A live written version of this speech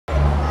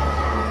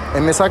Hey,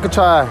 miss, I could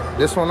try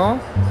this one on.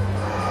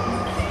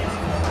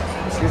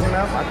 Excuse me,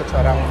 ma'am. I could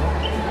try that one on.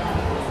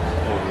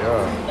 Oh,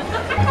 yeah.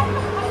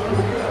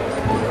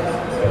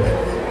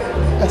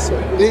 That's a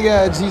big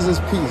ass Jesus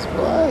piece,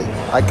 boy.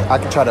 I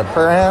could try the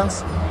prayer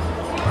hands.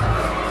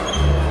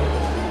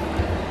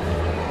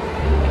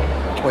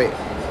 Wait.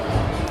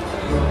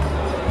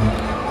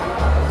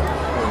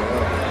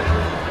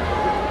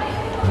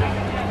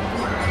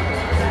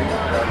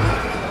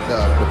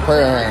 The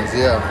prayer hands,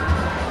 yeah.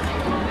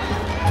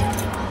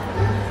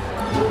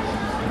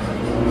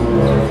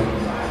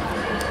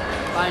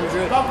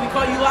 We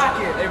call you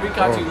lacking. Hey, we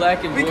caught you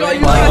lacking. We call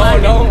you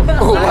lacking. Oh,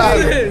 no. What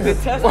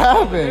happened? What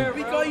happened?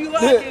 We call you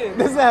lacking.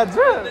 This is that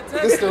drip.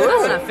 This the real.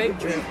 That's not fake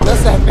drip.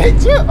 That's that fake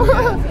drip.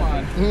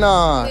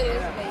 Nah.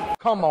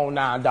 Come on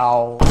now,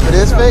 dog. It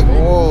is fake?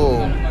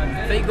 Whoa.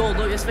 Fake gold.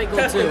 Look, it's fake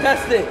gold too.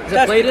 Test it. Is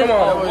it plated? Come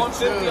on.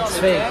 It's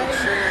fake.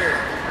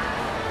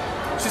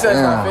 She said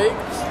it's not fake.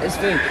 It's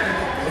fake.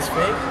 It's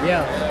fake?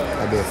 Yeah.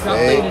 That'd be It's not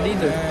fake. plated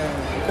either.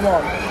 Come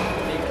on.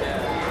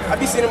 I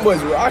be seeing them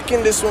boys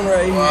rocking this one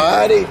right here.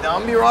 Buddy,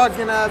 don't be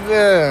rocking out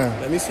there.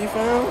 Let me see,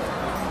 fam.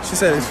 She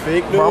said it's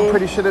fake, dude. Bro, I'm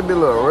pretty sure it'd be a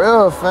little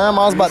real, fam.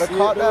 I was about to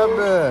caught that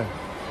bit.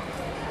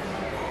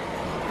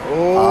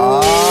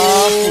 Oh,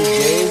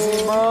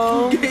 Fugazi,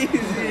 bro.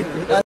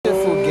 That shit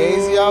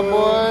Fugazi, y'all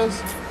boys.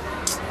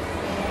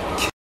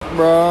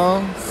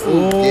 Bro,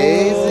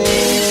 Fugazi.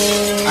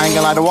 I ain't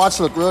gonna lie, the watch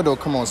look real though.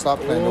 Come on, stop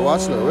playing. The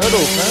watch look real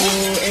though,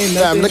 fam.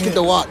 Fam, look at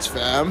the watch,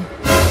 fam.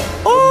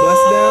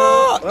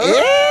 Oh,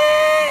 Yeah.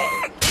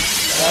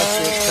 That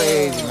shit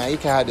crazy, man. You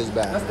can have this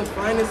back. That's the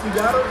finest you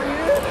got over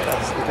here?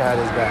 You can have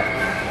this back.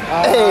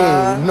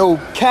 Hey, no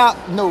cap,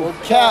 no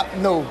cap,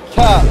 no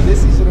cap.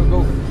 This is gonna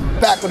go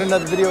back with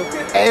another video.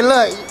 Hey,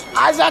 look,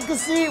 as y'all can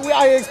see, we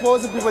out here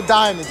exposing people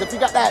diamonds. If you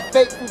got that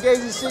fake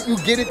Fugazi shit, you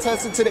get it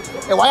tested today.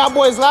 Hey, why y'all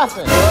boys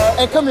laughing?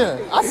 Hey, come here.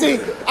 I see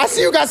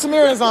you got some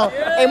earrings on.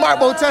 Hey,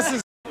 Markbo, test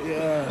this.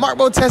 Yeah.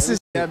 Markbo, test this.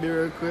 Gotta be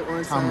real quick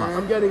one Come time. on.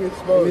 I'm getting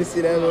exposed. Let me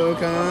see that little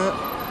con.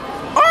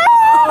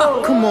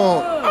 Come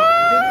on.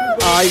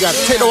 You got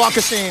to take the walk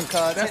of shame,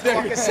 cuz. Take the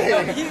walk of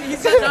shame. He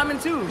said diamond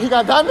too. He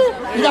got diamond?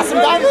 You got some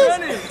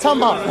diamonds? Tell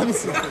me about. Let me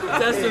see.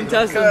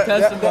 Test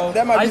him, bro.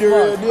 That might be the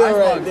real deal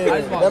right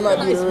there. That might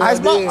be the real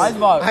Icebox? deal.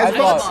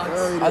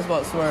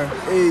 Icebox, swear.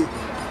 Hey.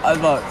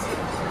 Icebox.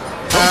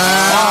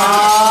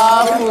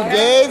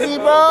 Fugazi,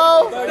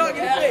 bro.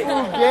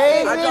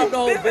 Fugazi.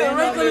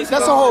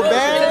 That's a whole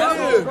band.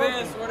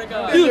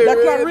 Dude,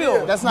 that's not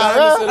real. That's not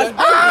real.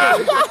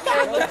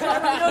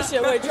 No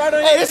shit. Wait, try to.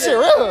 Hey, this shit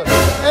real.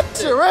 That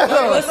shit real.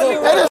 Hey, this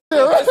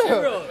shit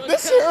real.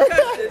 This shit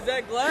real. Is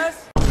that glass?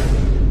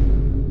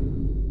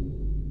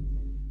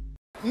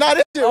 Nah,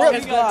 this shit real.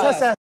 Test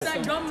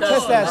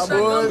Test that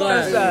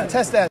shit.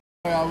 Test that.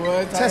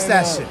 Test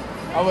that shit.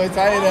 I would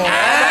tell you that.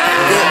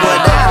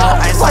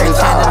 Ice on the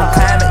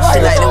climate. She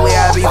like the way I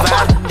be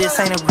vibing. This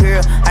ain't a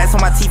grill. Ice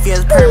on my teeth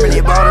is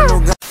permanent. Bought a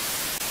new gun.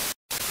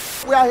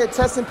 We out here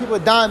testing people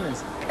with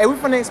diamonds. Hey, we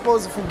finna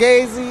expose the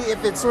Fugazi.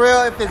 If it's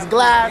real, if it's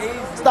glass,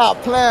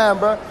 stop playing,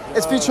 bro.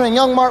 It's featuring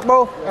Young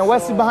Markbo and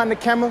Wesley behind the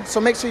camera. So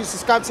make sure you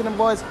subscribe to them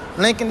boys.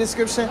 Link in the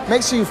description.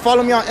 Make sure you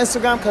follow me on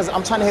Instagram because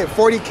I'm trying to hit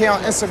 40K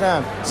on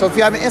Instagram. So if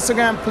you have an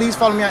Instagram, please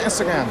follow me on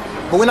Instagram.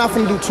 But we're not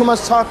finna do too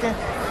much talking.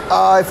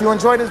 If you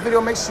enjoyed this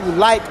video, make sure you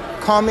like,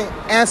 comment,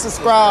 and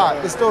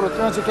subscribe. It's still the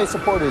 300K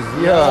supporters.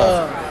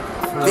 Yeah.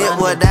 Big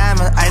boy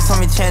diamond, ice on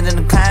me changing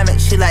the climate.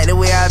 She like the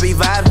way I be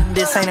vibing.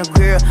 This ain't a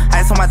grill.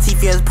 Ice on my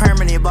teeth is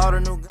permanent. Bought a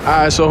new gun.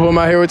 Alright, so who am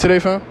I here with today,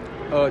 fam?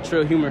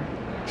 Trill Humor.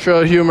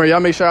 Trill Humor. Y'all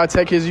make sure I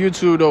check his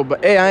YouTube though.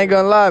 But hey, I ain't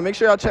gonna lie. Make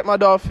sure y'all check my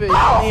dog fit. You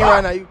clean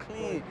right now. You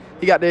clean.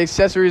 He got the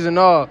accessories and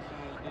all.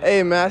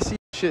 Hey man, I see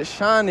shit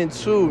shining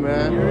too,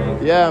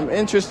 man. Yeah, I'm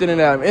interested in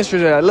that.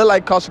 It look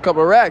like it cost a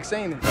couple racks,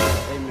 ain't it?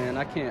 Hey man,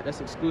 I can't.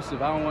 That's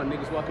exclusive. I don't want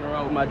niggas walking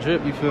around with my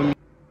drip. You feel me?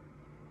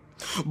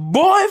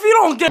 Boy, if you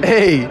don't get.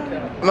 Hey,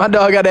 my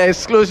dog got that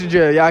exclusive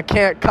drip. Y'all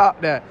can't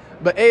cop that.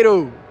 But hey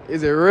though,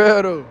 is it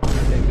real though?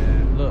 Hey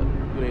man, look.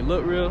 Do they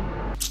look real?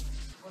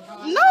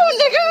 No,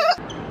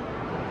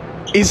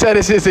 nigga. He said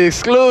it's his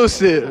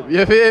exclusive.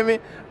 You feel me?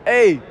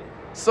 Hey,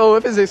 so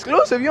if it's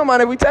exclusive, you don't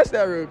mind if we test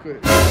that real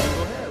quick? Go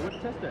ahead.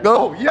 What test that?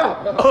 Go.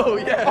 Yeah. Oh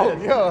yeah. Oh,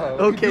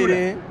 yeah. Okay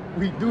then.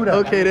 We do that.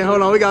 Okay then,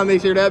 hold on. We gotta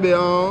make sure that bit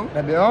on.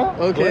 That be on?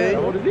 Okay.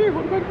 Hold it here.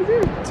 Hold it back to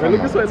here. Turn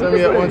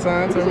me up one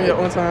time. Turn me up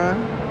one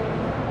time.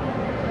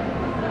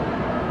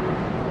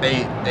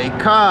 Hey, I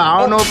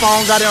don't know if I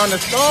don't got it on the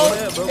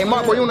stone. Hey,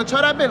 Markbo, you wanna try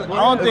that bit? I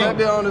don't Is that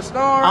bit on the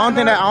stone. I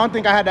don't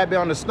think I had that bit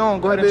on the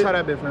stone. Go ahead and try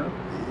that bit, fam.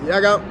 Yeah,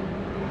 I got.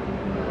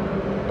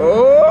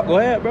 Oh. Go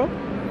ahead, bro.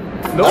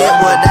 Big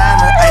boy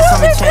diamond, ice on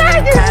me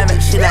changing the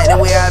climate. She like the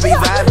way I be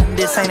vibing.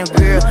 This ain't a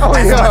grill.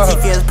 Ice on my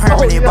teeth is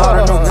permanent. Bought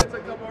a new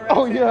gun.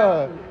 Oh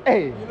yeah.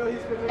 Hey,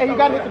 you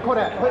gotta hit the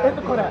Kodak. Hit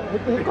the Kodak.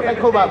 Hit the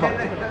Kodak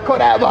box.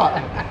 Kodak box.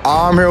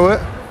 I'm here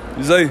with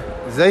Zay.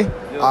 Zay.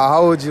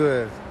 How old you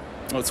is?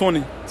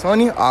 20.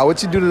 20.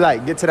 What you do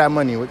to get to that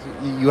money?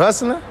 You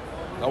hustling?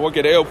 I work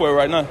at the airport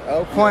right now.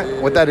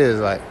 Point. What that is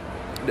like?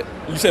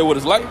 You say what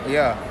it's like?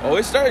 Yeah. Oh,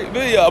 it's straight.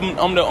 Yeah,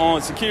 I'm the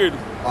security.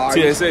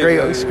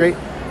 TSA. It's great.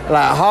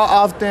 Like,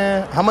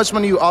 how much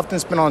money you often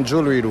spend on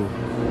jewelry, though?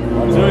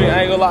 Jewelry,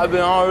 I ain't gonna lie,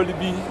 but I don't really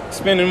be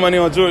spending money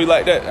on jewelry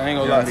like that. I ain't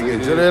gonna lie. You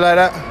get jewelry like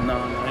that? No,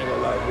 I ain't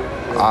gonna lie.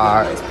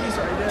 Alright.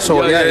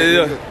 So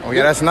yeah. Oh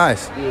yeah, that's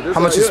nice. How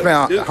much you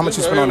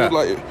spend on that?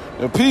 Like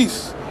a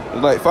piece.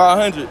 It's like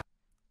 500.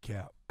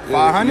 Cap.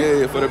 500?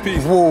 Yeah, for the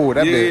piece. Whoa,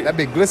 that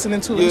big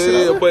glistening too.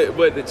 Yeah,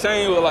 but the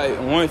chain was like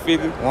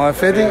 150.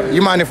 150?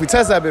 You mind if we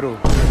test that bit, though?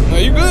 No,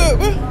 you good,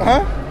 man?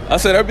 Huh? I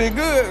said that be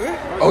good, man.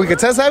 Oh, we can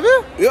test that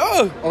bit?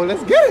 Yeah. Oh,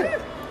 let's get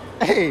it.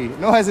 Hey,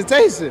 no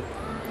hesitation.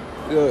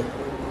 Yeah.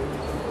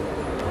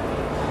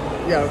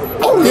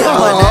 Oh, yeah.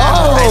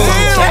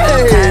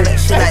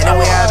 She like the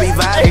way I be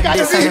vibing.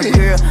 This ain't a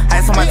girl.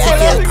 Ice on my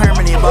ticket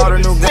permanent. Bought a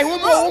new. Hey, one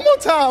more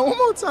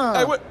time.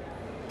 Hey, what?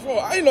 Bro,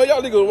 I didn't know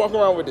y'all niggas walking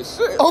around with this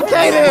shit.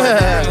 Okay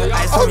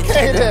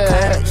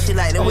then. She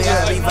like the way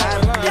I be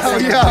vibing. Oh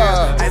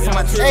yeah.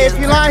 Hey, if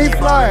you lying, he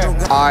flying.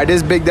 All right,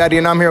 this is Big Daddy,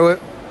 and I'm here with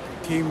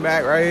King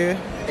Mac right here.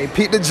 Hey,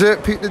 peep the drip.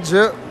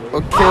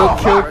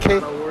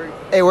 Okay.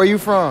 Hey, where you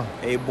from?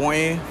 Hey,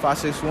 Boyan,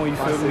 561, you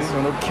feel me?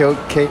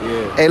 Okay.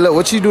 Yeah. Hey, look,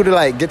 what you do to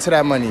like get to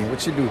that money?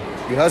 What you do?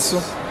 You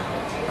hustle?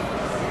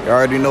 You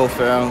already know,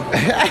 fam.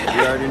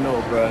 You already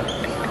know, bro.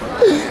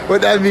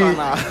 What that mean?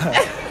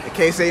 In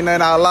case ain't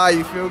nothing out loud,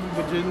 you feel me?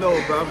 But just know,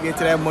 bro, I'm getting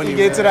to that money. You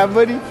get to that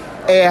money?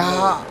 Hey,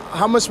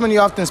 how much money you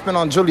often spend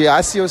on jewelry?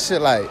 I see your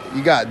shit like,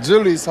 you got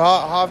jewelry, so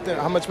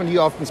how much money you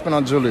often spend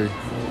on jewelry?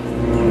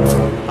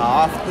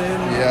 How often?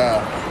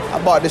 Yeah. I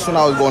bought this when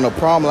I was going to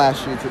prom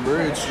last year to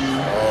Bridge.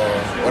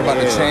 What about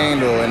the chain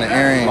though and the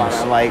earrings?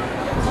 Like,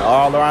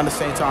 all around the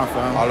same time,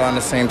 fam. All around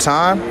the same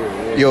time?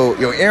 Yeah.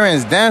 Your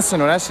earrings dancing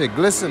though, that shit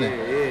glistening.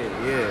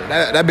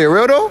 Yeah. That be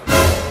real though?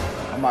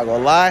 I'm not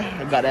gonna lie,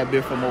 I got that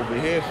bit from over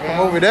here, fam.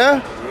 From over there?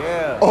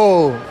 Yeah.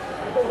 Oh,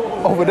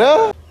 over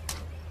there?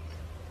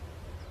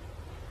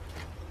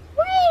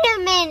 Wait a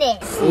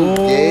minute.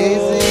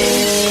 Fugazi.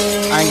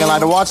 I ain't gonna lie,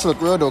 the watch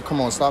look real though. Come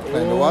on, stop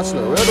playing. The watch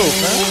look real though,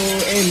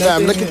 fam.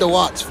 Fam, look at the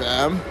watch,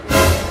 fam.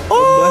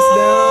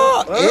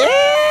 Oh, Yeah.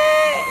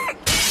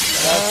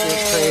 That shit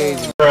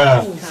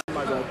crazy.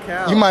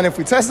 You mind if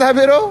we test that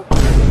bit though?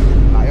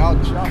 Nah,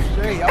 y'all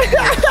straight. Y'all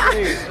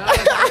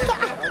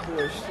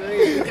doing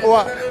straight.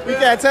 What? We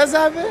can't test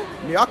that bit?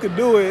 Y'all could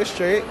do it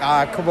straight.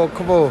 Alright, come on.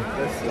 Stop I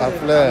know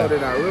playing. they're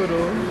not real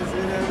though.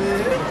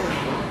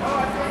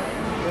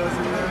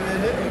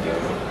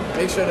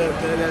 Make sure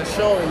that's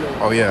showing them.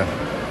 Oh yeah.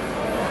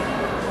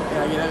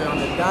 Yeah, get that on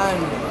the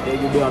diamond. They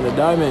could be on the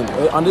diamond.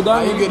 On the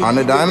diamond? On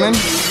the diamond?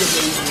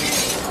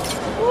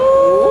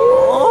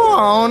 Oh, I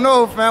don't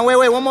know, fam.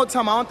 Wait, one more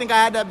time. I don't think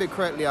I had that bit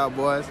correctly, y'all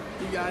boys.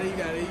 You got it.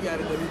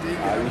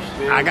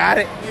 I got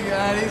it. You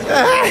got it.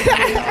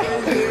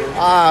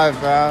 Alright,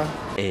 fam.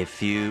 A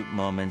few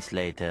moments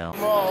later.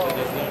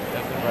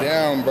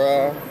 Damn,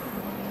 bro.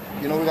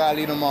 You know we gotta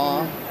leave them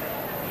on.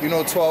 You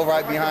know 12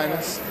 right behind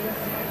us.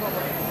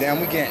 Damn,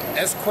 we getting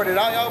escorted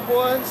out, y'all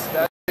boys.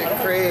 That shit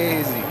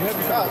crazy.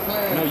 Stop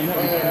playing. No, you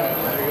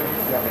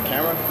have the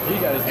camera?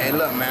 Hey,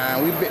 look,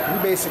 man. We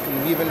basically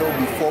leaving though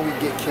before we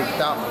get kicked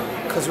out,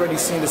 cause we already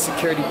seen the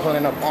security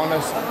pulling up on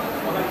us.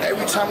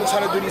 Every time we try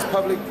to do these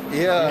public,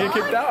 yeah. Get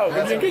kicked out. You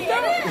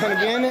wanna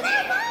get in it?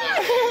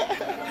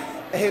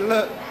 Hey,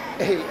 look.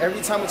 Hey,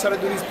 every time we try to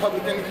do these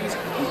public interviews,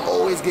 we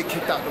always get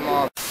kicked out the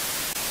mall.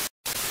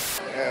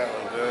 Yeah,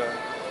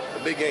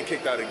 the big getting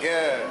kicked out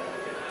again.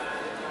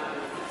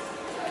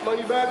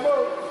 Money back,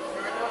 bro.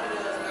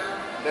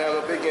 Damn,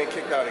 the big getting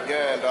kicked out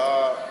again,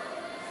 dog.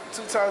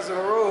 2 times in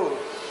a row.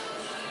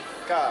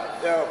 God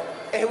damn.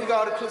 Hey, we got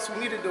all the clips we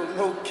needed though,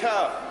 no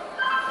cap.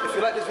 If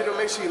you like this video,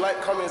 make sure you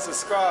like, comment, and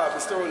subscribe.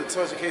 It's still with the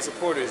 200K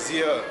supporters,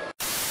 yeah.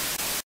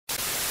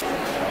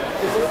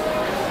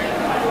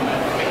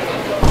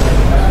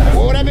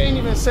 Well, that ain't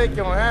even shake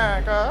your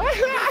hand, cuz.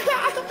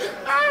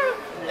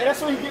 Hey,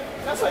 that's what you get.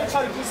 That's why you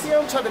try to see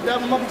him, try to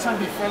dab him up, trying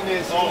to be friendly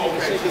and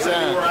shake his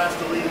hand.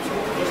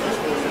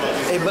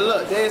 Hey, but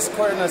look, they're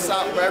escorting us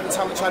out, bro. Every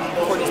time we try to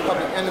record these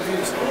public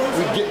interviews,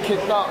 we get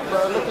kicked out,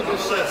 bro. Look at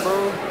this shit,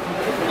 bro.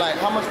 Like,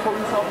 how much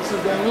police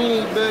officers they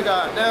need, big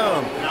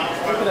goddamn.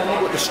 Look at that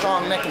nigga with the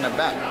strong neck in the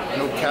back.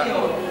 No cap.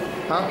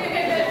 Huh?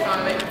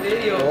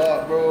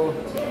 What, bro?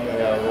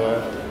 Yeah,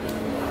 boy.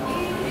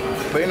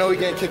 But you know we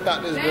getting kicked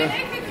out this, bro.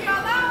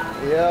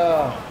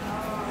 Yeah.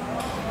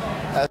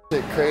 That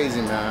shit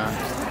crazy, man.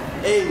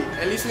 Hey,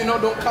 at least we know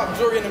don't cop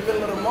jewelry in the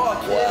middle of the mall,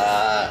 kid.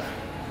 What?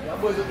 Y'all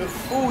boys are the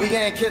food. We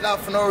getting kicked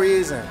out for no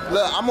reason.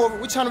 Look,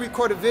 we trying to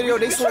record a video.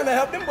 They trying to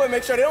help them boys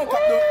make sure they don't cop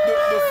the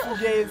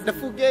fugazi. The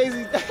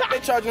fugazi. They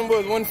charge them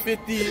boys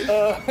 150.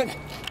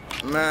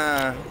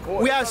 Man,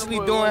 we actually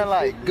doing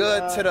like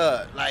good to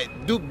the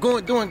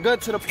doing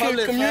good to the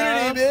public, community,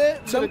 man. man.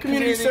 To Some the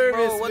community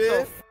service, bro. What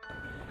man.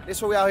 This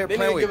what we out here They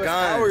playing need to with give us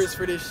guns. hours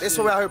for this This shit.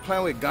 what we out here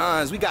playing with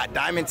guns. We got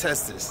diamond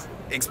testers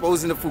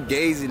exposing the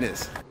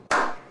fugaziness.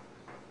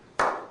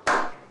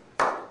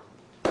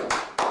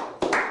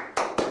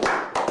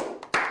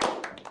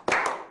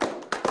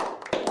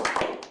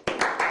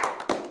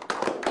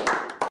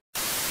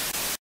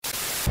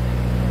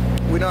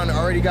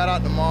 we got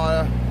out the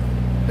mall,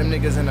 them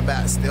niggas in the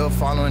back still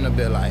following a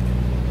bit like,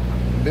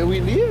 "Bit we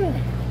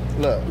leaving?"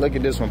 Look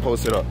at this one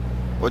posted up.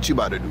 What you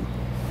about to do?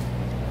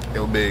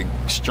 Yo, big,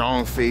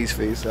 strong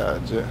face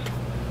out, yeah.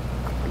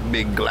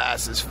 Big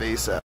glasses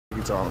face out. What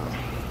you talking about?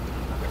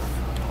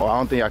 Oh, I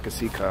don't think I can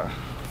see car.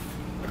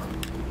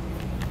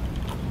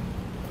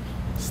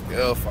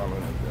 Still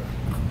following up there.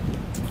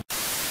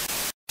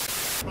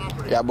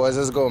 Yeah, boys,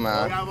 let's go,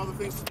 man. We have other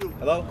things to do.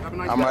 Hello?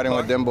 I'm riding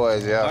with them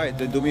boys, yeah. All right,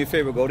 then do me a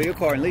favor. Go to your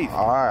car and leave.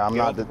 All right, I'm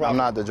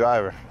not the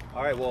driver.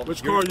 All right, well,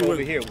 which car are you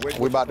over in? Here.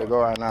 We about to go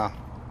right now.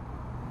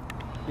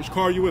 Which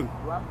car are you in?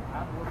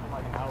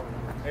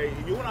 Hey,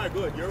 you and I are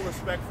good. You're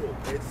respectful.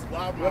 It's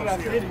loud. What did I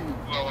say to you?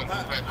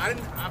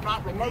 I'm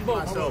not repeating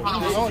myself. I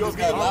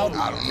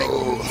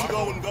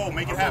don't know. Go.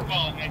 Make it happen.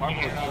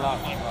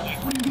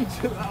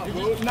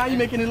 Now you're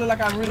making it look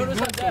like I'm really doing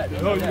that.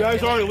 No, you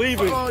guys aren't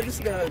leaving. Oh, this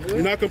guy, dude.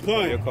 You're not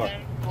complying. Your car.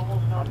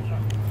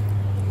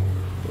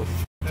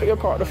 Take your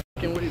car the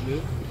fucking way,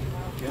 dude.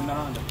 Get in the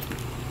Honda.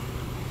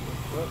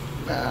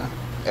 Nah.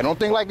 Hey, don't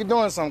think like you're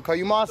doing something, cause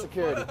you mall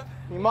security.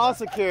 You mall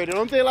security.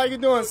 Don't think like you're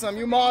doing something.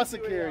 You mall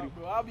security.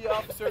 I'll be an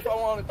officer if I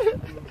wanted to.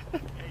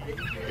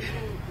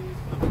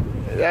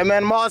 That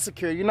man mall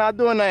security. You're not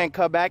doing nothing.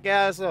 Cut back your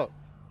ass up.